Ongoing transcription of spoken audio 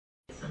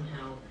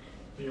somehow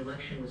the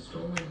election was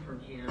stolen from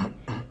him.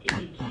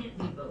 It can't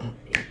be both.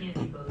 It can't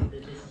be both.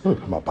 Let me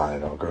put my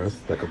bonnet on, girl. It's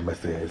like a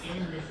messy ass.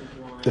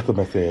 It's a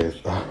messy ass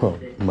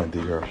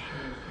Monday, girl.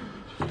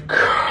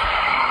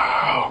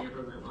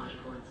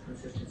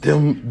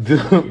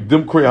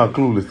 Them Crayon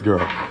Clueless,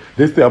 girl.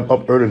 They say I'm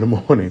up early in the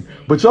morning.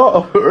 But y'all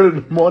up early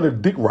in the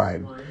morning dick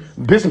riding.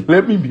 Bitch,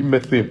 let me be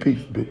messy in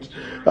peace, bitch.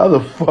 How the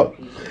fuck?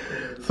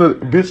 So,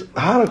 bitch,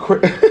 how the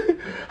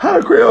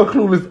Crayon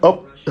Clueless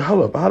up?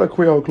 Hold up. How the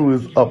Crayon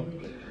Clueless up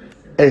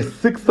at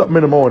 6 something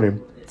in the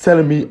morning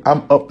telling me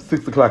I'm up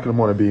 6 o'clock in the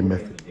morning being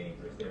messy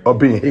or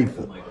being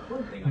hateful?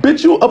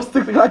 Bitch, you up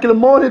 6 o'clock in the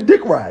morning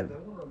dick riding.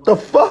 The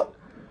fuck?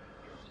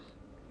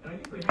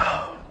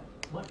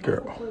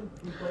 Girl.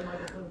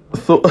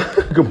 So,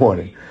 good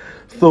morning.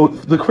 So,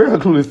 the Crayon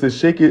Clueless says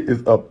Shakie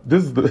is up.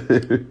 This is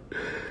the...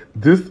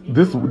 This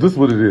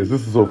what it is.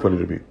 This is so funny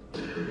to me.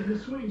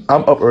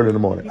 I'm up early in the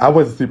morning. I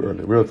went to sleep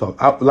early. Real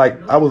talk. I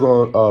was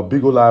on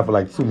Beagle Live for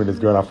like 2 minutes,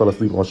 girl, and I fell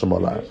asleep on Shema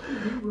Live.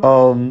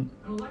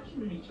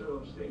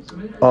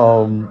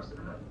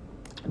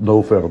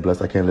 No, forever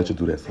blessed. I can't let you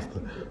do that,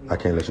 sister. I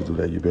can't let you do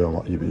that.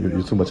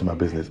 You're too much in my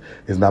business.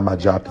 It's not my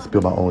job to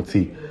spill my own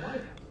tea.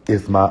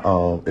 It's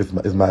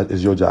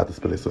your job to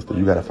spill it, sister.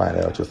 You gotta find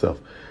that out yourself.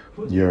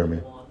 You hear me?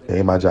 It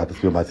ain't my job to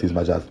spill my tea. It's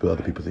my job to spill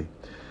other people's tea.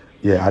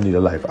 Yeah, I need a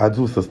life. I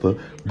do, sister.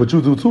 But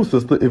you do too,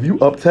 sister. If you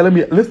up telling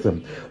me,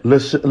 listen,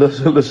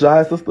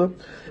 Lashai, sister,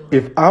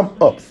 if I'm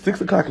up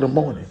 6 o'clock in the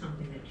morning,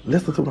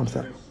 listen to what I'm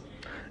saying.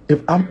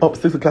 If I'm up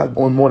 6 o'clock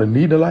in the morning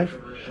needing a life,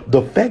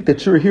 the fact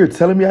that you're here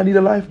telling me I need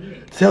a life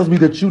tells me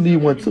that you need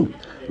one too.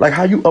 Like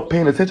how you up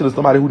paying attention to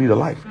somebody who need a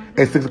life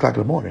at 6 o'clock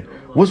in the morning.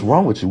 What's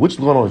wrong with you? What's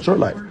going on in your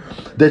life?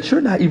 That you're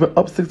not even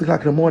up 6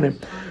 o'clock in the morning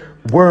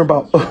worrying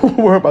about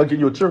getting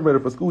your children ready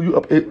for school. You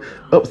up 6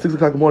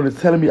 o'clock in the morning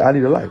telling me I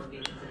need a life.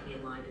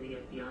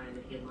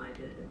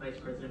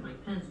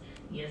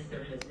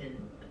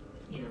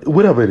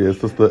 Whatever it is,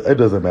 sister, it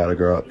doesn't matter,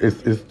 girl.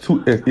 It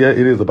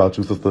is about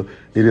you, sister.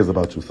 It is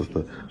about you,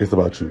 sister. It's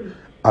about you.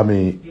 I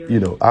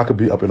mean, I could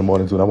be up in the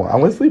morning doing what I want. I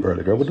want to sleep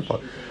early, girl. What the fuck?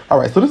 All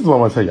right, so this is what I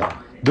want to tell y'all.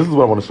 This is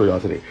what I want to show y'all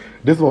today.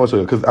 This is what I want to show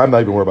you, because I'm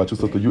not even worried about you,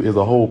 sister. You is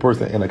a whole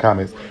person in the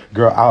comments.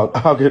 Girl,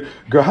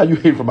 girl, how you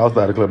hate from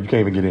outside the club? You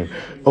can't even get in.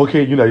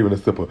 Okay, you're not even a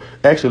sipper.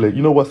 Actually,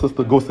 you know what,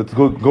 sister? Go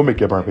make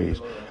your burn page.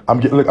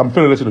 I'm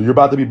finna let you know. You're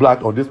about to be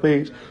blocked on this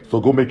page, so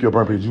go make your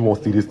burn page. You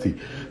won't see this tea.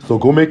 So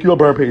go make your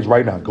burn page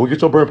right now. Go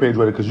get your burn page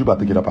ready, because you about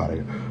to get up out of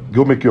here.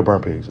 Go make your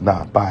burn page.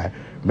 Nah, bye.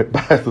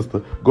 Bye,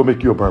 sister. Go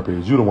make your burn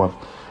page. You the one.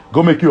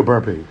 Go make you a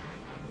burn page.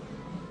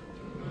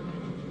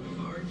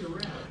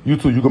 You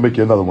too. You gonna make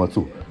you another one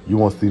too. You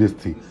won't see this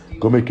tea.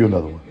 Go make you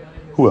another one.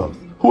 Who else?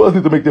 Who else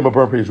needs to make them a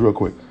burn page real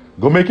quick?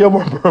 Go make your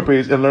burn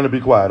page and learn to be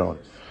quiet on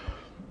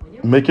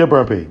it. Make your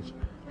burn page.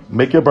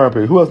 Make your burn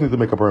page. Who else needs to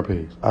make a burn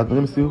page? Let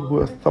me see.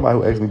 Who else? Somebody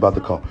who asked me about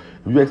the call.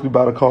 If you ask me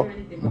about a call,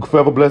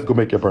 forever blessed, go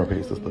make your burn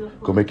page, sister.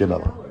 Go make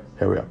another one.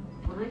 Hurry up.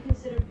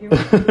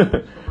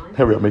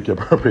 Hurry up, make your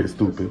burn page,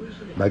 stupid.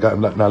 Now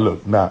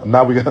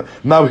we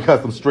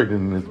got some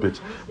straightening in this bitch.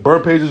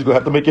 Burn pages, you're gonna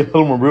have to make your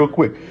another one real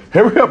quick.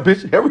 Hurry up,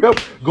 bitch. Hurry up.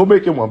 Go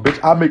make it one, bitch.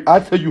 I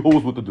tell you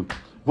hoes what to do.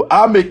 Well,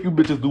 I make you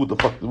bitches do what the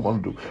fuck you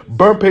want to do.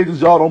 Burn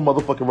pages, y'all don't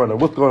motherfucking run it.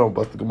 What's going on,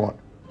 Buster? Good morning.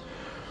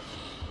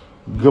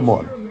 Good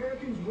morning.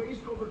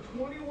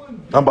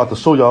 I'm about to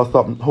show y'all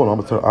something. Hold on,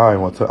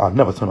 I'll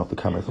never turn off the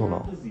comments. Hold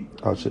on.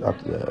 Turn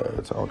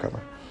on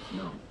camera.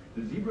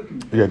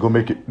 Yeah, go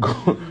make it.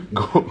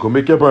 Go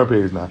make your burn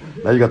page now.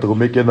 Now you got to go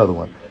make you another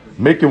one.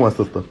 Make you one,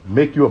 sister.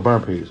 Make you a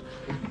burn page.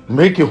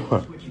 Make you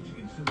one.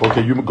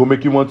 Okay, you go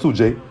make you one too,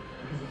 Jay.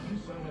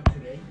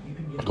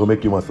 Go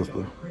make you one,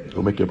 sister.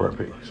 Go make your burn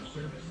page.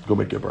 Go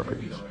make your burn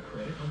page.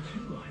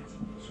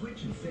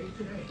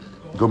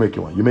 Go make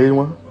you one. You made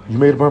one? You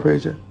made a burn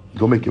page yet?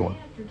 Go make you one.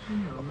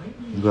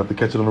 You have to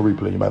catch it on the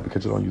replay. You might have to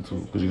catch it on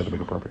YouTube because you got to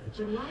make a burn page.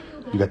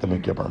 You got to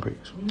make your burn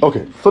page.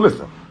 Okay, so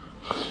listen.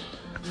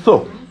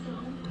 So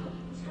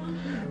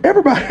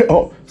everybody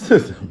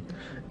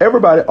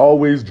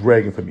always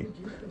dragging for me.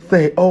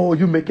 Say, oh,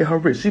 you making her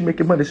rich. She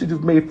making money. She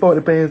just made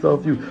 40 bands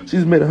off you.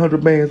 She's made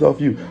 100 bands off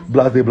you.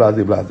 Blase,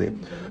 blase, blase.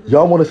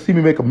 Y'all want to see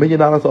me make $1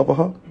 million off of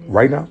her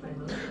right now?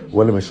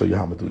 Well, let me show you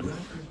how I'm going to do this.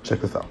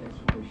 Check this out.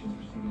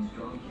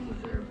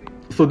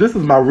 So this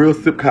is my real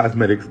Sip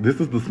Cosmetics. This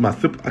is my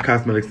Sip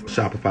Cosmetics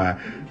Shopify.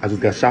 I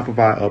just got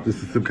Shopify up.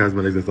 This is Sip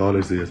Cosmetics. That's all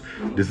this is.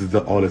 This is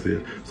all this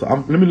is. So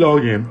let me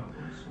log in.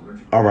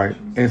 All right.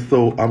 And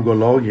so I'm going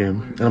to log in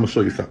and I'm going to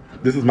show you something.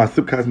 This is my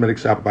Sip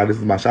Cosmetics Shopify. This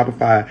is my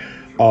Shopify,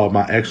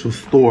 my actual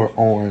store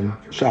on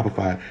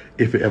Shopify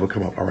if it ever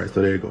come up. All right.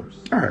 So there you go.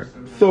 All right.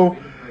 So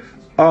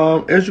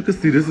as you can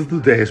see, this is the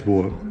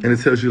dashboard and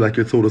it tells you like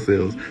your total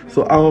sales.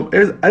 So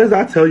as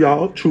I tell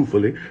y'all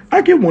truthfully,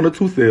 I get 1 or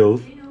 2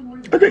 sales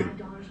a day.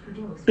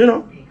 You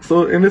know,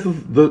 so, and this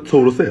is the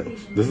total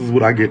sales. This is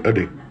what I get a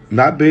day.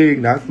 Not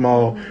big, not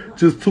small,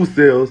 just 2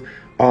 sales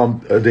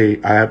a day.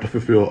 I have to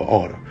fulfill an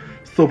order.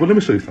 So, but let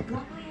me show you something.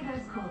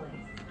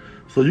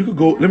 So you could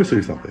go, let me show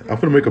you something. I'm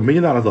going to make $1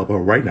 million off of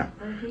right now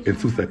in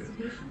 2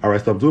 seconds. All right,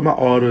 so I'm doing my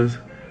orders.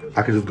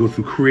 I can just go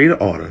to create an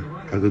order.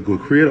 I could go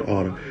create an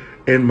order.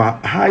 And my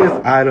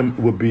highest item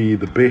would be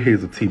the Bay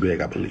Hazel tea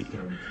bag, I believe.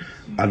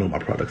 I know my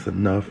product's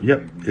enough.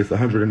 Yep, it's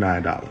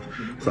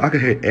 $109. So I can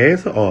hit add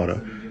to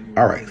order.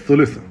 All right, so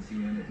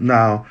listen.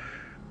 Now,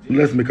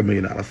 let's make $1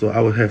 million. So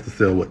I would have to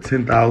sell, what,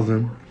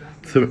 10,000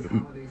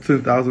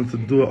 to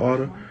do an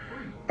order?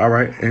 All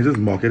right, and just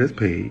mark it as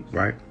paid,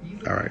 right?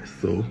 All right,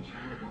 so,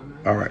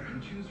 all right.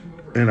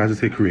 And I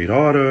just hit create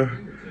order.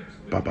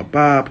 Bop, bop,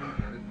 bop.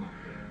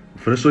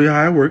 I'm gonna show you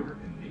how it works.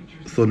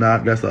 So now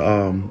that's a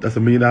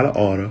 $1 million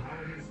order.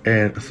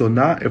 And so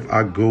now if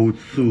I go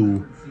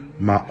to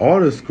my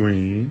order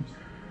screen,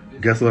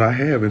 guess what I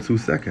have in 2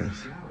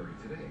 seconds?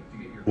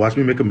 Watch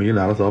me make $1 million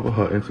off of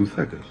her in 2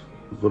 seconds.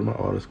 Go to my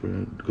order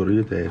screen, go to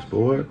your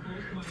dashboard.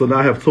 So now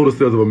I have total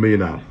sales of $1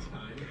 million.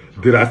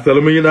 Did I sell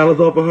 $1 million off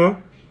of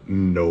her?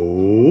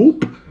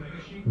 Nope.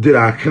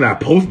 Can I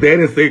post that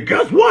and say,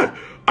 guess what?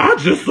 I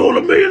just sold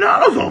 $1 million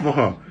off of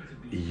her.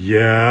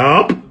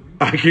 Yep,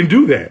 I can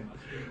do that.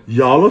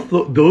 Y'all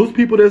are those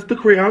people that's the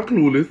Crayon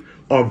Clueless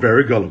are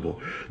very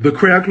gullible. The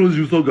Crayon Clueless,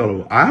 you so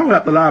gullible. I don't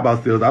have to lie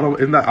about sales. I don't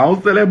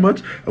sell that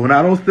much. And when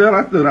I don't sell,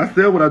 I sell. I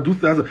sell when I do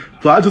sell.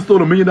 So I just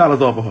sold $1 million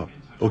off of her.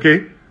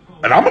 Okay?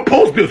 And I'm gonna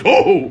post this.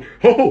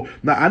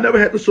 Now I never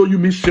had to show you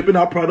me shipping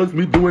out products,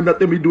 me doing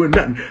nothing, me doing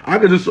nothing. I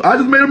just made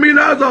 $1 million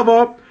off of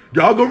her.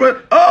 Y'all go run.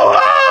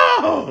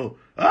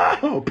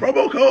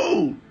 Promo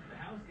code.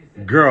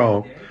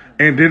 Girl.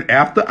 And then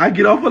after I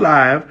get off of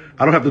live,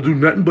 I don't have to do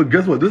nothing but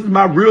guess what? This is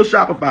my real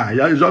Shopify.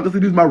 Y'all can see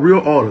these are my real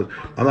orders.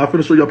 I'm not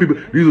finna show y'all people.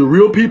 These are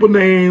real people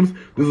names.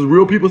 This is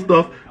real people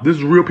stuff. This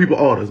is real people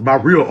orders. My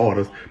real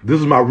orders. This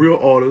is my real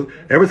orders.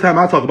 Every time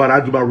I talk about it, I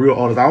do my real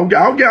orders. I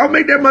don't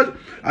make that much.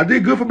 I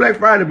did good for Black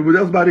Friday, but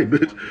that's about it,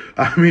 bitch.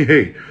 I mean,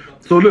 hey.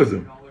 So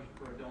listen.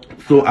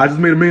 So I just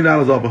made $1 million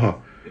off of her.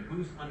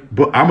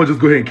 But I'm going to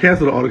just go ahead and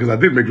cancel the order because I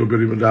did make $1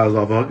 million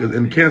off of her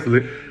and cancel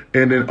it.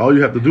 And then all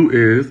you have to do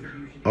is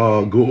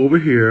go over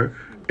here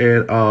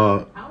and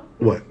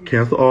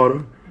cancel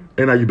order,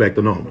 and now you back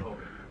to normal.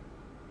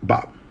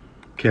 Bop,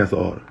 cancel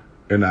order,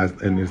 and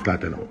it's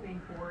not that normal.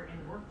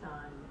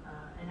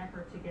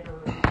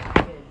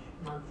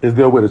 Is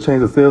there a way to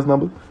change the sales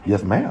number?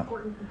 Yes, ma'am.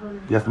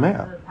 Yes,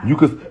 ma'am. You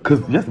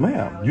cause yes,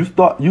 ma'am. You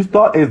start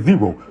at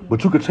 0,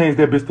 but you could change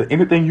that bitch to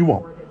anything you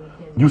want.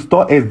 You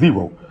start at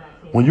 0.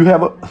 When you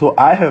have so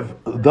I have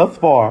thus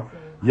far.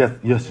 Yes.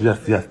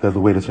 There's a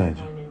way to change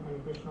it.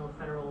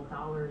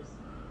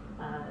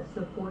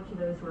 Support to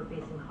those who are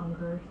facing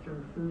hunger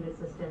through food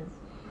assistance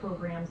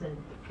programs, and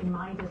in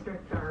my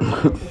district are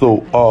so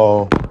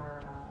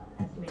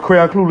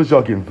Crayon Clueless,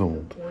 y'all getting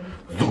zoomed.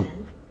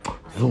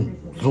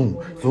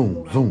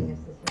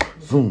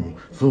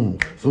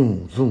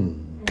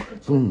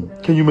 Zoom.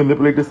 Can you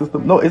manipulate the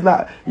system? No, it's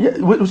not. Yeah,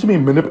 what you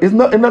mean manipulate? It's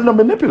nothing to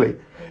manipulate.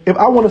 If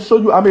I want to show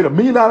you I made $1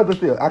 million of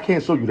sales, I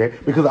can't show you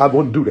that because I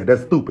wouldn't do that.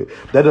 That's stupid.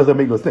 That doesn't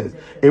make no sense.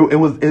 It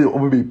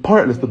would be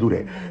pointless to do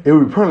that. It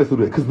would be pointless to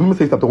do that. Because let me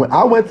say something. When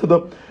I went to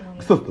the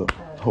sister,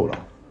 hold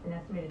on.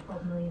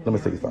 Let me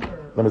say something.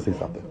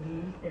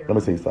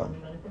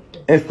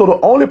 And so the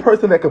only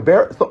person that could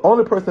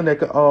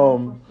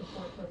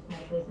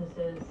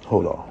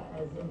hold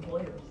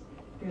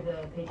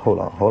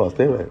on,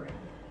 stay with it.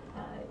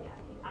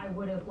 I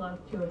would have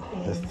loved to have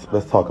seen.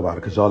 Let's talk about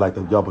it because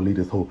y'all believe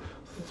this whole.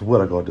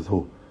 Swear to God, this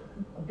whole.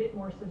 A bit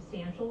more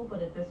substantial,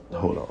 but at this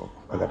point. Hold on,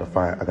 I gotta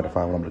find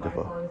what I'm looking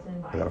for.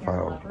 I gotta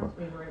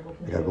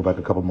go back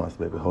a couple months,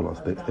 baby. Hold on,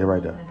 stay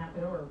right there.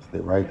 Stay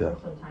right there.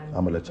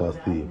 I'm gonna let y'all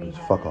see it, bitch.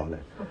 Fuck all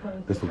that.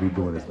 This is what we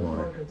doing this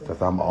morning.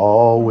 Since I'm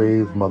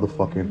always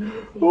motherfucking.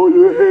 Oh,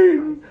 you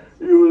hating?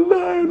 You're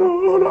lying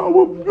on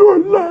our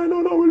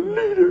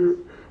leader.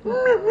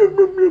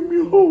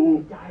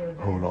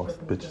 Hold on,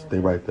 bitch. Stay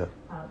right there.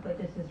 But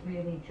this is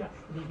really just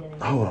the beginning.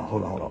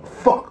 Hold on.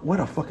 Fuck. Where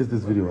the fuck is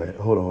this video at?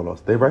 Hold on.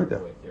 Stay right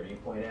there. You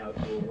point out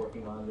you were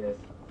working on this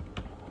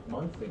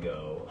months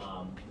ago.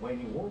 When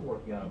you were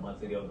working on it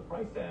months ago,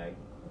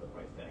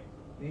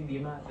 the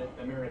amount that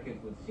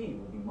Americans would see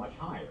would be much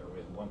higher.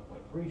 It was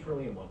 1.3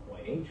 trillion,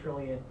 1.8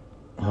 trillion.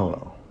 Hold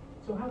on.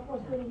 So how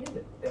frustrating is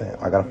it? Damn,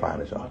 I gotta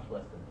find it, y'all.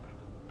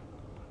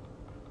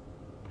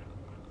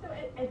 So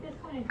at this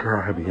point,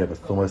 girl, I be having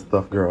so much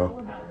stuff,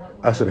 girl.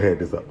 I should have had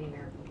this up.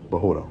 But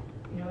hold on.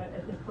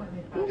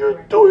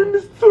 You're doing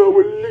this to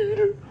our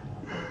leader.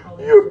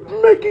 You're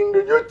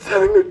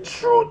telling the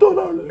truth on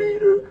our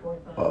leader.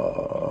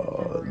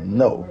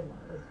 No.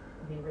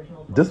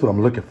 This is what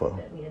I'm looking for,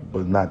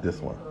 but not this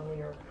one.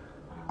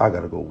 I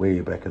gotta go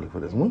way back and look for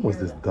this. When was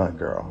this done,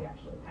 girl?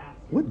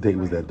 What date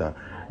was that done?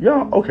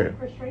 Y'all, okay.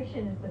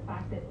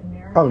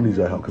 I don't need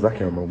your help because I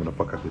can't remember when the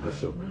fuck I did this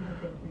show.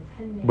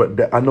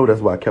 But I know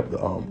that's why I kept the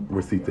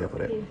receipt there for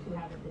that.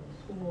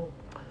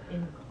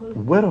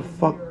 Where the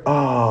fuck?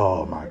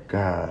 Oh my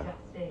God.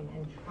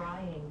 And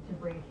trying to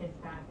bring kids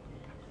back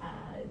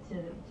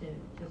to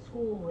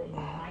school. In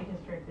my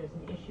district, there's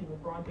an issue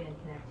with broadband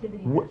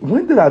connectivity.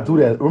 When did I do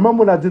that?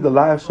 Remember when I did the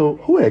live show?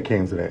 Who had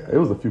came to that? It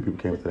was a few people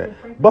came to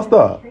that.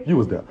 Buster, you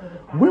was there.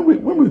 When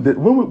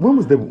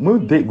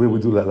date we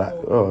do that live?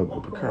 Oh,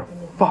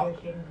 fuck.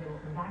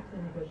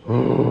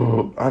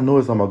 know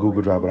it's on my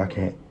Google Drive, but I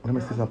can't. Let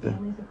me see something.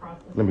 Families across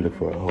the Let me look state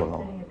for it. Hold sitting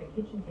on. at the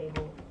kitchen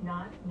table,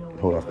 not knowing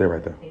Hold on, stay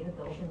right there. the state of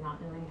bills and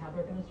not knowing how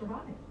they're going to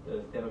survive.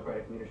 Does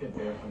Democratic leadership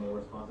bear some more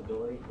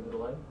responsibility for the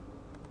delay?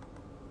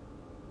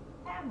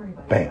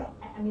 Everybody. Bam.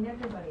 I mean,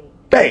 everybody.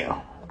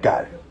 Bam.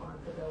 Got it.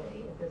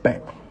 Responsibility at this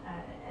Bam. point.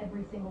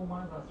 Every single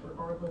one of us,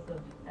 regardless of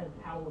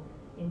how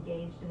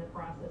engaged in the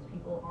process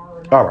people are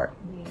or not. All right.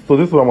 So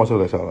this is what I want to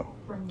let y'all know.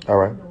 From All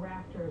right. the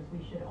rafters, we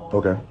should all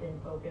Okay. have been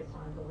focused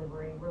on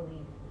delivering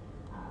relief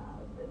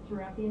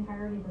throughout the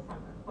entirety of the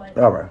summer. But,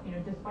 All right. you know,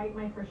 despite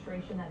my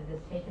frustration that it has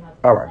taken us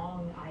All so right.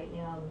 long, I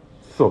am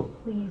So,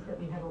 pleased that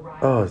we have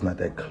arrived. oh, it's not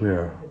that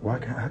clear.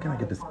 How can I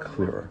get this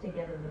clearer? To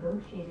get a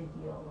negotiated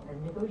deal. A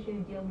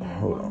negotiated deal means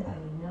Hold one on. that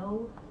we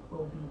know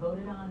will be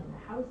voted on in the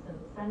House and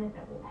the Senate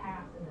that will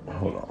pass. And then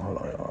Hold on.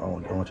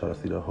 I want y'all to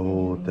see the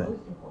whole the thing.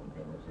 most important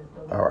thing, which is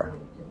the All right. to the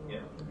Yeah.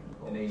 American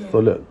And people. they- So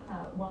look.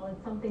 While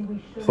it's something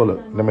we should So look,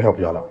 have done let me help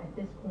y'all before, out. At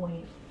this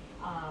point,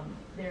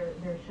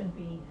 there should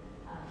be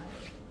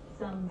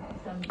some.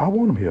 I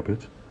want him here,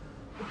 bitch.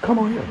 Come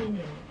on here.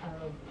 opinion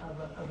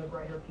of a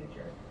brighter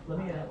future. Let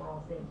me that ask- we're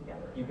all staying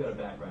together. You've got a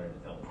background in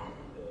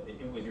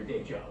intelligence. It was your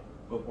day job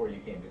before you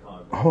came to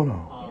Congress. Hold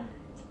on.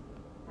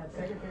 That's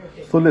Secretary of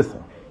State. So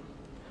listen.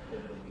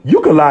 You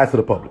can lie to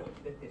the public.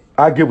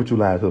 I get what you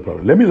lying to the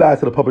public. Let me lie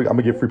to the public. I'm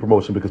going to get free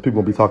promotion because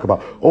people going to be talking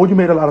about, oh, you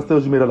made a lot of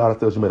sales, you made a lot of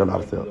sales, you made a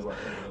lot of sales.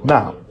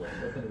 Now,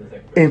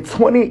 in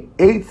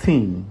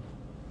 2018,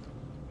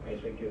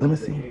 let me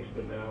see.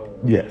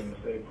 Yes.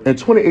 In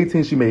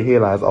 2018, she made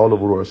headlines all over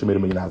the world. She made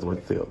 $1 million worth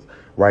of sales,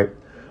 right?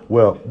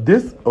 Well,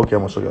 this, okay,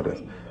 I'm going to show y'all this.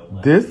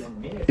 This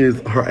is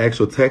her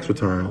actual tax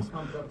returns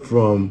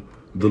from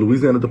the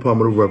Louisiana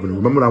Department of Revenue.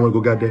 Remember when I went to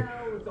go got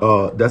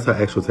that? That's her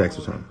actual tax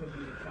return.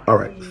 All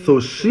right,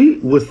 so she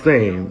was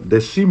saying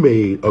that she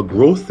made a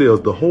gross sales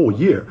the whole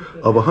year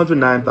of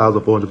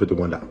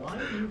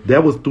 $109,451.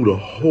 That was through the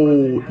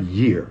whole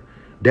year.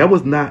 That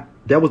was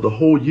the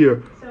whole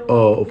year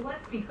of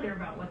Let's be clear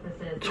about what this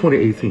is.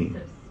 2018.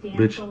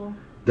 Bitch,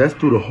 that's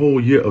through the whole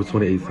year of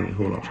 2018.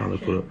 Hold on, I'm trying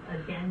to put up.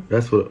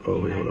 That's for the, oh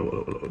wait, hold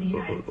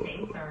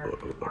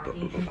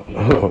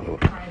on.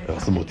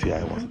 That's some more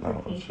TI ones.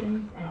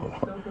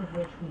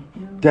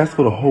 That's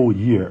for the whole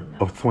year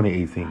of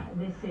 2018.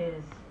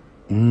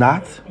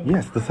 Not,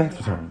 yes, the tax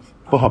returns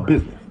for her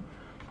business.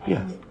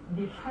 Yes.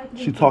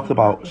 She talks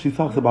about,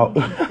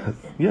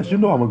 yes, you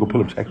know I'm gonna go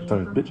pull up tax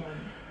returns, bitch.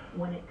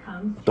 What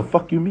the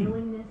fuck you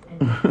mean?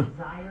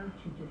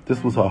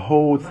 This was her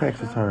whole tax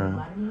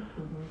return.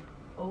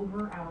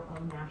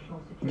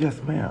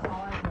 Yes, ma'am.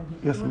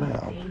 Yes,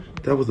 ma'am.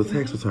 That was the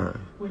tax return.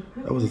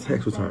 That was the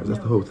tax returns. That's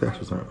the whole tax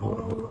return. Hold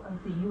on.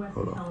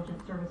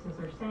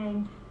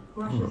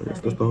 Yes,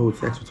 that's the whole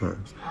tax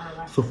returns.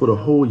 So for the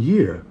whole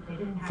year,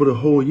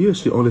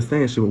 she only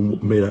saying she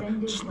made a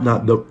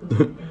not the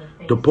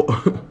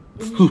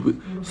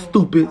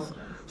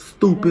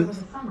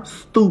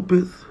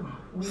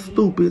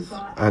stupid.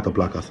 I had to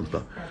block out some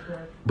stuff.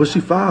 But she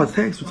filed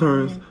tax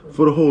returns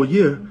for the whole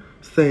year,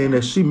 saying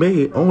that she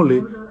made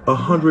only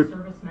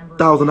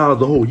 $100,000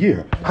 the whole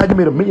year. How you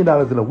made $1 million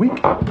in a week,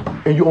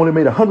 and you only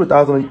made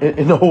 $100,000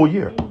 in the whole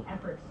year?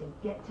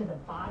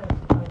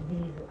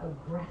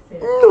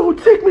 No,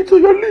 take me to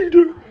your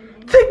leader.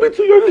 Take me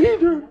to your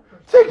leader.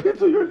 Take me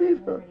to your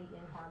leader.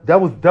 That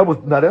was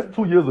now that's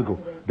 2 years ago.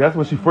 That's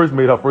when she first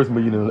made her first $1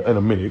 million in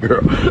a minute,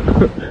 girl.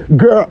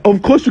 Girl,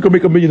 of course you can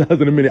make $1 million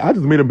in a minute. I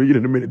just made $1 million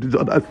in a minute. Did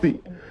y'all not see?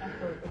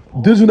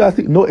 Did you not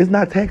see? No, it's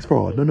not tax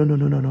fraud. No.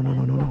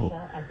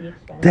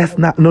 That's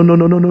not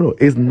no.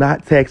 It's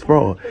not tax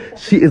fraud.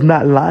 She is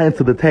not lying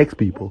to the tax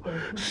people.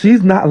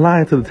 She's not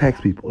lying to the tax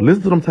people.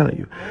 Listen to what I'm telling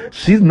you.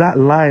 She's not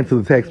lying to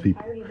the tax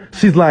people.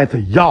 She's lying to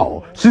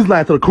y'all. She's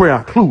lying to the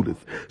Crayon Clueless.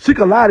 She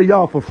can lie to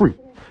y'all for free.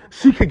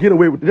 She can get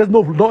away with it. There's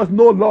no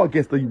law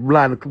against the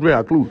lying to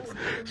Crayon Clueless.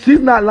 She's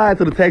not lying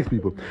to the tax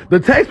people. The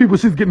tax people,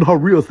 she's getting her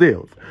real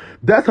sales.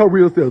 That's her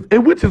real sales,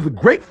 and which is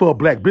great for a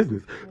black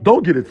business.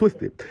 Don't get it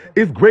twisted.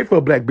 It's great for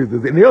a black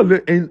business, and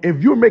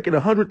if you're making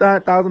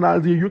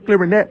 $100,000 a year, you're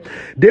clearing that.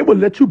 They will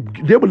let you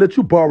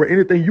borrow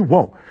anything you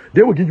want.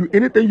 They will give you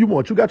anything you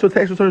want. You got your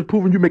tax returns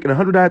proving you're making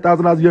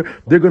 $109,000 a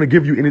year. They're gonna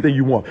give you anything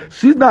you want.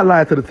 She's not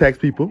lying to the tax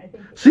people.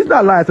 She's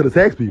not lying to the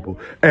tax people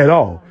at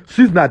all.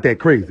 She's not that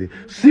crazy.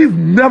 She's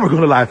never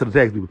gonna lie to the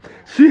tax people.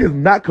 She has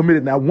not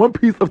committed not one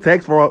piece of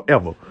tax fraud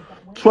ever.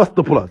 Trust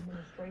the plus.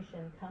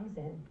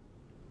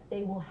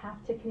 They will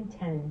have to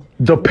contend.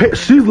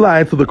 She's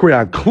lying to the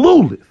Crayon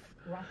Clueless.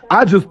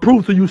 I just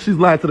proved to you she's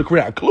lying to the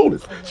Crayon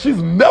Clueless.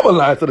 She's never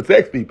lied to the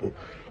tax people.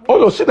 Oh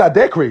no, she's not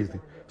that crazy.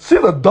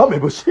 She's a dummy,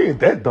 but she ain't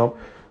that dumb.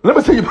 Let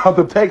me tell you about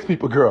the tax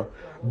people, girl.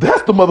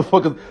 That's the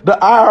motherfuckers. The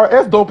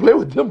IRS don't play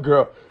with them,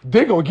 girl.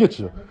 They gonna get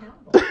you.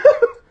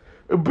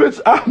 Bitch,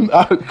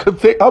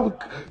 I'm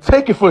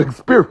taking for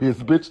experience,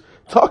 bitch.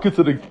 Talking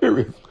to the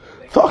experience.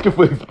 Talking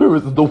for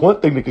experience is the one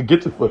thing that can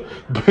get you for,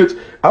 bitch.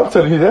 I'm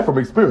telling you that from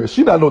experience.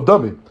 She not no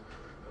dummy.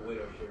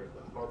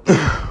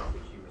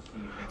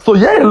 So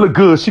yeah, it look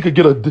good. She could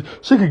get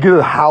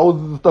her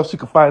houses and stuff. She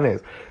could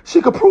finance.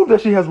 She could prove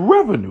that she has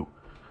revenue.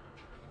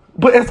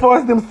 But as far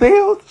as them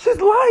sales, she's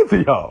lying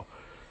to y'all.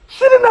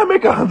 She did not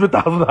make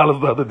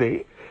 $100,000 the other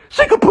day.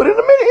 She could put in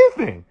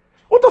anything.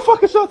 What the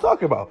fuck is y'all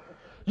talking about?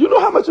 You know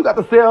how much you got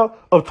to sell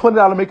of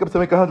 $20 makeup to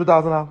make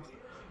 $100,000?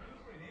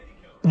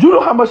 You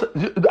know how much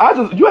I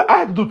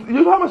had to do.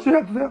 You know how much you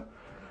had to sell?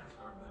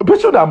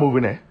 Bitch, you're not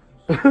moving there.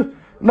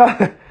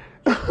 Not,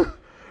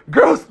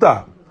 girl,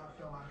 stop.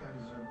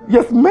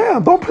 Yes,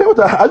 ma'am. Don't play with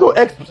that. I don't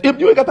X. If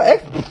you ain't got the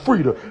X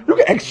Frida, you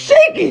can X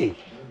Shakie.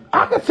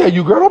 I can tell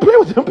you, girl, don't play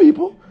with them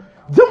people.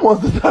 Them ones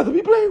decide to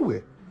be playing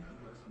with.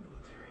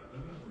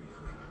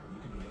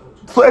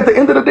 So at the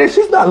end of the day,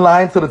 she's not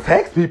lying to the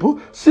tax people.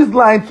 She's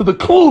lying to the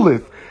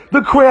clueless,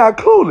 the Crayon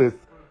clueless.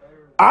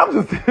 I'm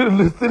just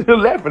sitting here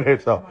laughing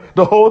at y'all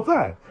the whole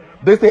time.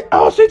 They say,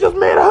 "Oh, she just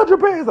made 100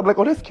 bands." I'm like,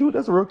 "Oh, that's cute.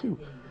 That's real cute."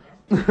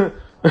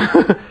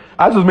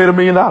 I just made $1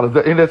 million.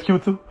 Ain't that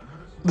cute too?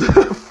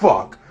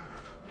 Fuck.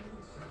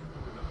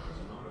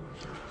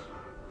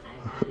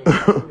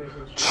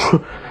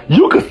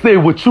 You can say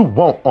what you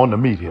want on the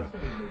media.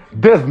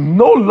 There's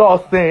no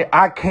law saying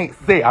I can't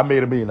say I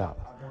made $1 million.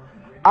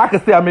 I can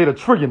say I made $1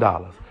 trillion.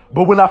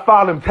 But when I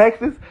file them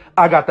taxes,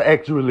 I got to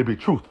actually be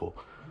truthful.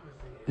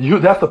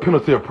 That's the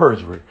penalty of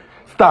perjury.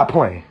 Stop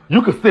playing.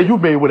 You can say you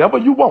made whatever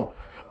you want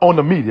on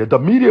the media. The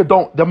media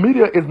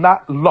is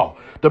not law.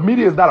 The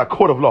media is not a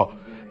court of law.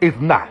 It's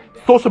not.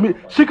 Social media,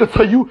 she could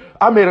tell you,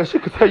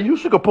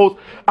 she could post,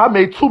 I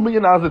made $2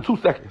 million in 2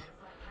 seconds.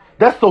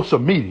 That's social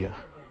media.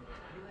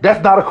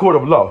 That's not a court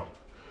of law.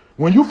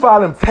 When you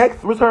file them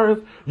tax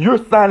returns, you're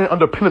signing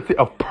under penalty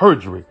of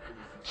perjury.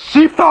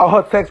 She filed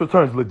her tax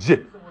returns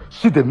legit.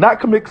 She did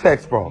not commit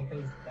tax fraud.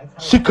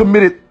 She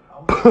committed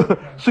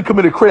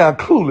Crayon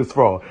clueless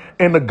fraud.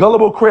 And the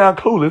gullible Crayon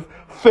clueless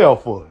fell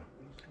for it.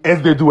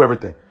 As they do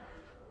everything.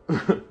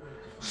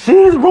 She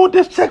wrote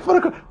this check for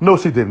the car. No,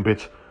 she didn't,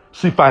 bitch.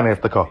 She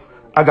financed the car.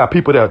 I got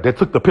people there that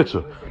took the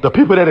picture. The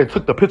people there that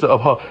took the picture of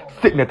her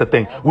sitting at the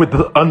thing with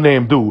the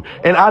unnamed dude.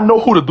 And I know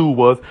who the dude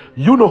was.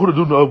 You know who the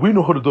dude was. We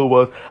know who the dude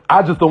was.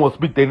 I just don't want to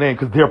speak their name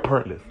because they're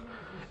pointless.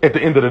 At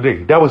the end of the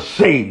day. That was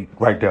shade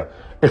right there.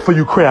 And for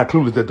you Crayon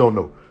clueless that don't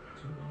know.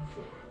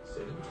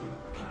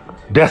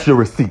 That's your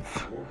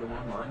receipts.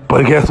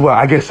 But guess what?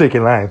 I guess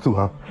Shakie lying too,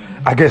 huh?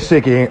 I guess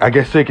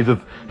Shakie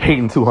just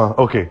hating too, huh?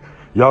 Okay.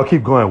 Y'all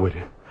keep going with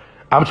it.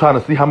 I'm trying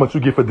to see how much you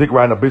get for dick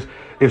riding a bitch.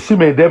 If she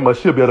made that much,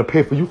 she'll be able to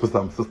pay for you for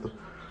something, sister.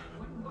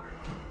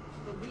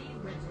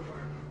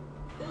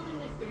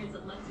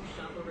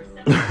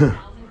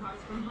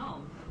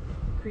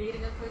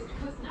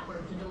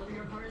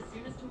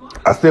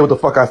 I said what the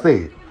fuck I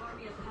said.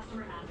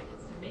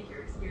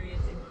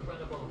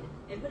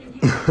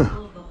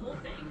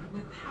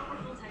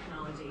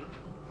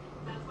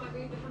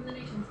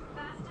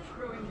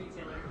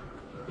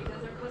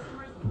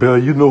 Bill,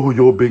 you know who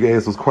your big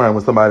ass was crying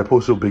when somebody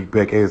posted your big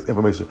back ass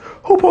information.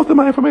 Who posted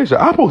my information?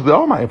 I posted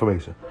all my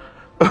information.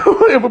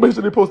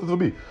 Information they posted to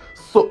me.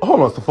 So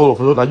hold on,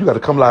 so now you got to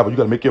come live or you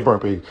got to make your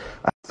burn page.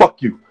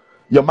 Fuck you,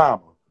 your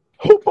mama.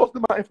 Who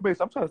posted my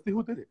information? I'm trying to see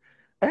who did it.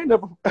 I ain't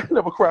never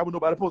cried when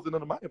nobody posted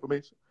none of my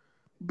information.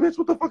 Bitch,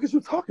 what the fuck is you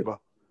talking about?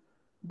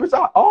 Bitch,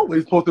 I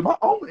always posted my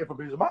own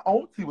information. My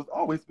own tea was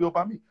always spilled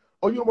by me.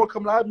 Oh, you don't want to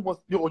come live? You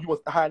want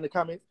to hide in the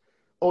comments?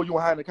 Oh, you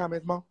want to hide in the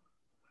comments, Mom?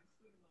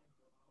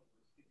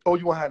 Oh,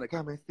 you want to hide in the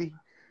comments, see?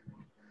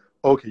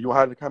 Okay, you want to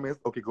hide in the comments?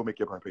 Okay, go make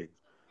your burn page.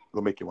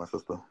 Go make you one,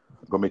 sister.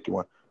 Go make you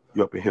one.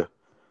 You up in here.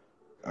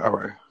 All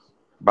right.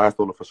 Bye,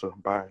 Solar, for sure.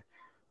 Bye.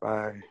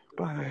 Bye.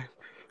 Bye.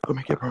 Go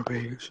make your burn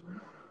page.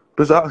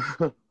 Because I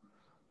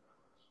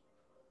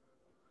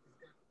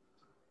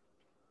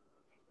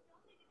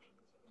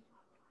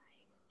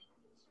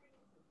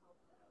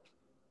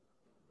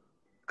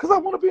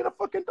want to be in a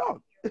fucking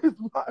dog. It's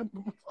my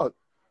fuck.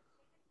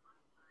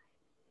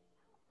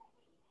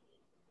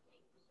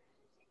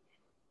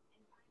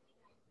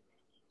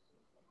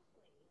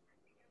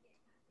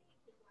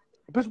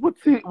 Bitch,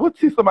 what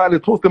see somebody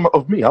posting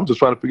of me? I'm just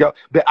trying to figure out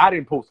that I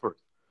didn't post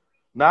first.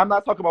 Now, I'm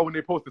not talking about when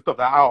they posted stuff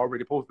that I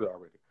already posted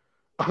already.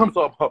 I'm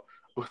talking about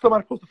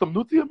somebody posted some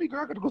new tea of me,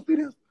 girl. I got to go see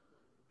this.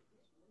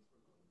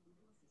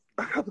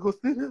 I got to go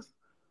see this.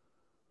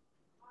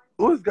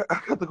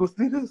 I got to go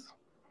see this.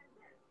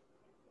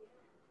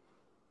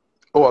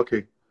 Oh,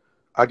 okay.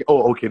 Okay.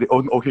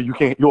 Okay. You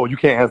can't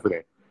answer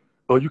that.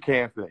 Oh, you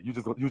can't answer that. You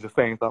just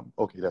saying something.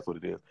 Okay, that's what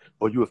it is.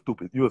 Oh, you a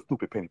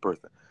stupid penny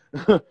person.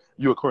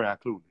 You a Crayon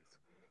clueless.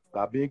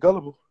 Stop being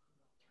gullible.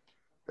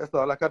 That's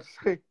all I got to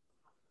say.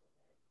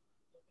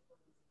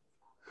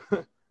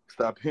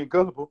 Stop being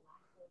gullible.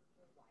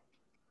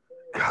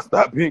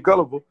 Stop being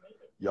gullible.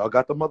 Y'all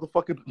got to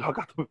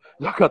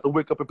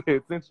wake up and pay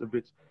attention,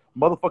 bitch.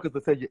 Motherfuckers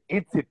will tell you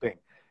anything.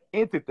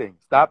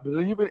 Stop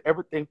believing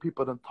everything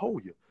people done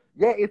told you.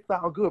 Yeah, it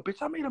sounds good,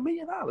 bitch. I made $1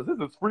 million. This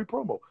is free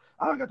promo.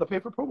 I don't got to pay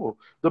for promo.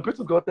 The bitch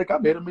is gonna think I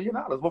made $1 million.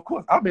 Well, of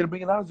course, I made $1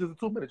 million just in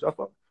 2 minutes. Y'all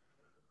fuck.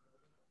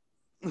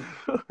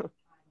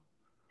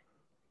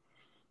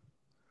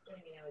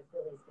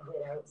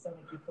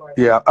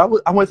 Yeah,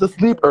 I went to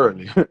sleep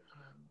early.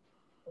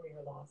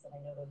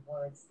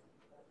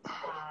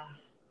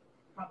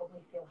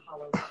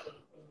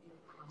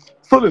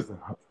 So listen.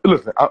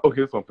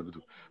 Okay, that's what I'm gonna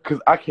do because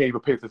I can't even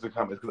pay attention to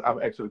comments because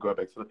I'm actually going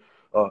back to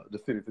the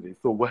city today.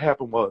 So what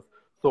happened was,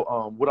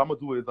 what I'm gonna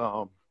do is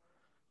I'm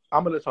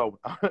gonna let y'all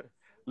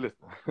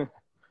listen.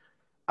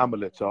 I'm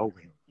gonna let y'all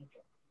win.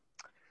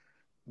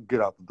 Get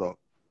out the dog.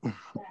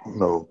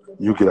 No,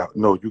 you get out.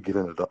 No, you get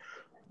in the dog.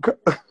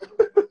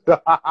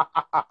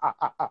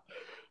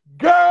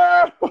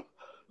 Girl,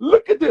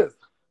 look at this.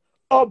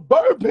 A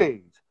bird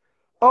page.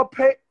 A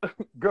page.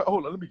 Girl,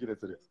 hold on. Let me get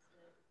into this.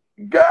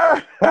 Girl.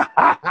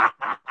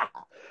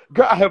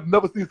 Girl, I have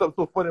never seen something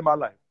so funny in my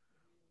life.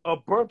 A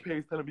bird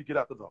page telling me get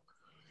out the dog.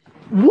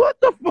 What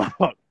the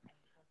fuck?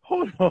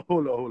 Hold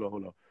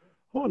on.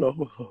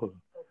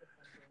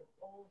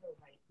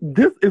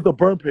 This is a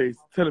burn page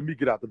telling me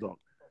get out the dog.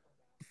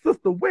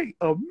 Sister, wait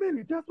a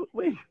minute.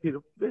 Wait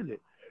a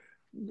minute.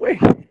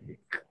 Wait. Wait.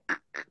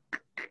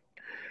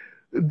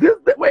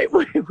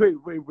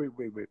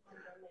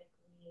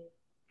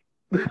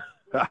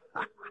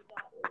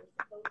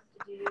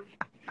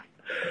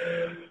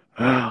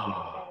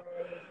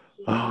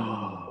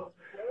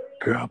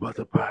 Girl, I'm about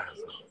to buy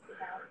some.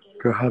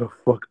 Girl, how the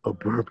fuck a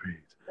burn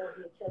page?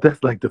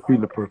 That's like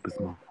defeating the purpose,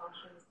 man.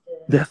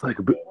 That's like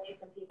a bit.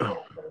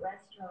 Oh.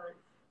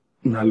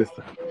 Now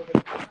listen.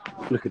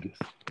 Look at this.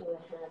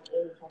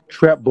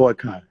 Trap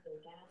boycott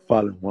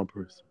following one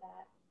person.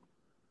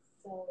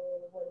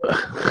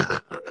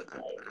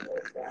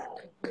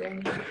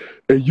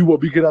 And you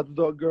want me to get out the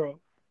dog, girl?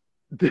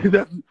 So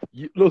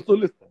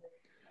listen.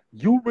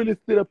 You really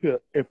sit up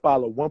here and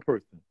follow one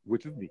person,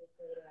 which is me.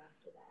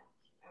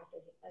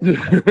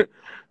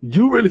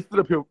 You really sit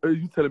up here and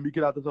you telling me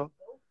get out the dog?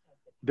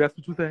 That's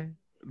what you're saying?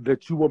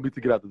 That you want me to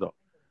get out the dog?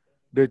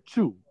 That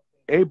you,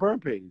 a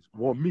burn page,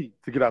 want me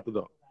to get out the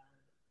dog?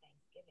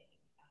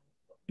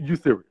 You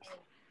serious?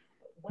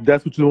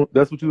 That's what you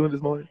doing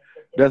this morning?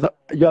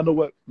 Y'all know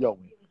what? Y'all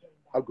win.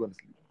 I'm going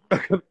to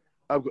sleep.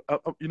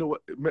 You know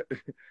what?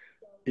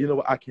 You know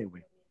what? I can't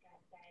win.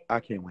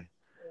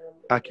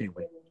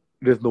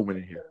 There's no win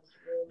in here.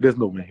 There's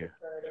no win here.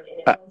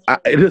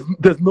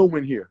 There's no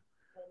win here.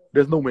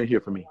 There's no win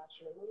here for me.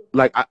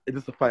 Like,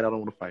 this is a fight I don't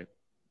want to fight.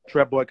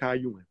 Trap boy Kai,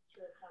 you win.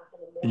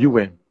 You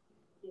win.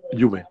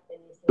 You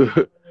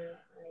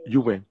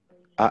win.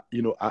 I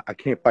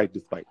can't fight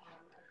this fight.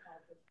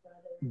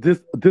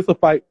 This a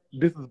fight.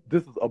 This is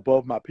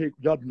above my pay.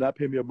 Y'all do not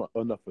pay me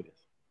enough for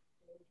this.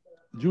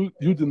 You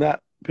do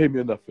not pay me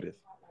enough for this.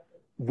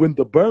 When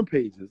the burn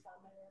pages,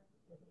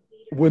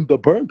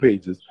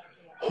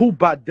 who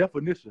by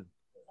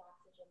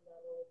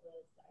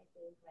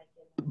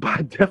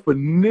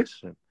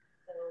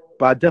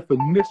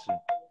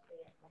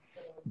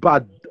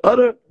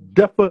utter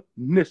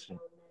definition,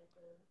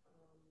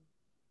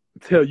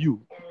 tell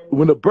you,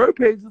 when the bird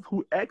pages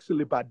who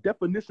actually by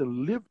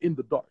definition live in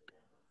the dark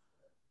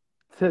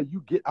tell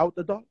you get out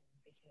the dark,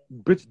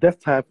 bitch,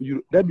 that's time for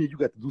you. That means you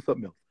got to do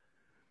something else.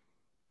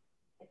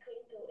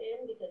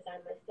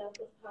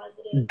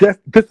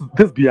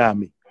 This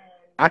beyond me.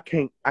 I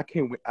can't win. I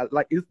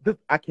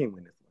can't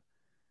win this one.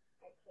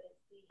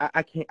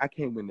 I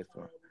can't win this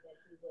one.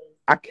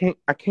 I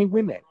can't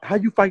win that. How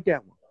you fight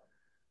that one?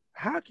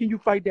 How can you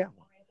fight that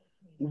one?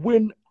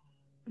 When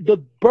the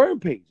burn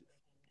pages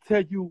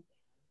tell you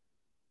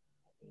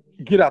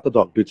get out the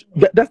dark, bitch.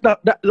 That's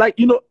not that, like,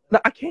 you know,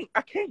 I can't.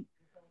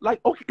 Like,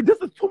 okay,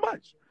 this is too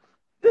much.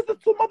 This is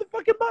too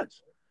motherfucking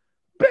much.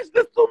 Bitch,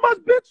 this is too much,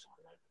 bitch.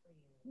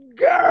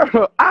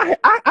 Girl,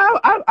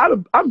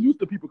 I'm used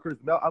to people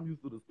cursing out. I'm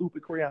used to the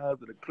stupid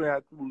crayons and the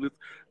crayon Clueless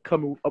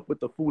coming up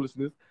with the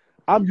foolishness.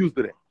 I'm used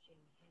to that.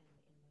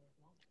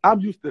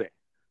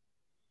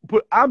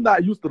 But I'm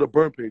not used to the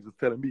burn pages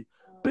telling me,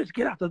 bitch,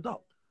 get out the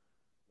door.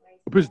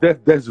 Bitch,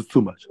 that's just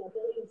too much.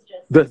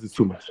 That's just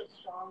too much.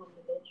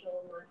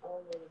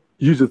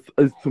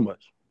 It's too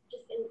much.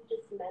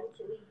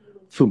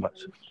 Too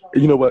much.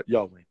 You know what?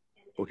 Y'all win.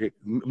 Okay,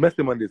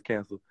 Messy Monday is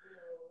canceled.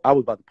 I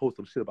was about to post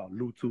some shit about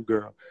Lou too,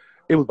 girl.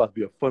 It was about to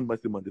be a fun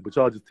Messy Monday, but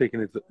y'all just taking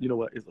it to, you know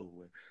what? It's over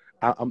with.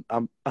 I'm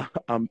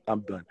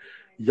done.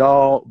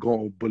 Y'all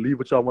gonna believe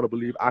what y'all want to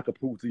believe. I could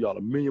prove to y'all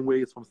a million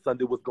ways from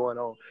Sunday what's going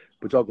on,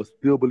 but y'all gonna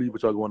still believe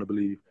what y'all want to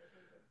believe.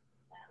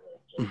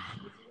 And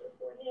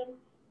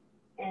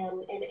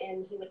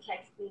he would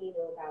text me,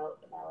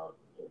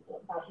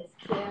 about his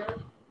care.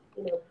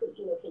 Can you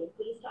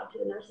please talk to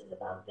the nurses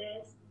about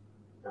this?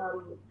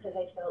 Because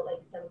I felt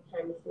like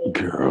sometimes maybe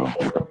they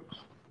weren't,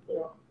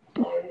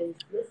 always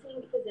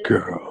listening because they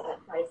don't know what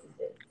crisis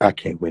is. I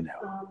can't win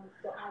now.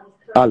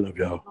 I love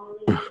y'all.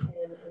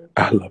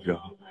 I love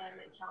y'all.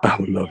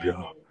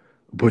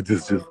 But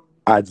it's just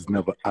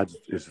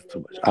too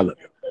much. I love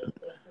y'all.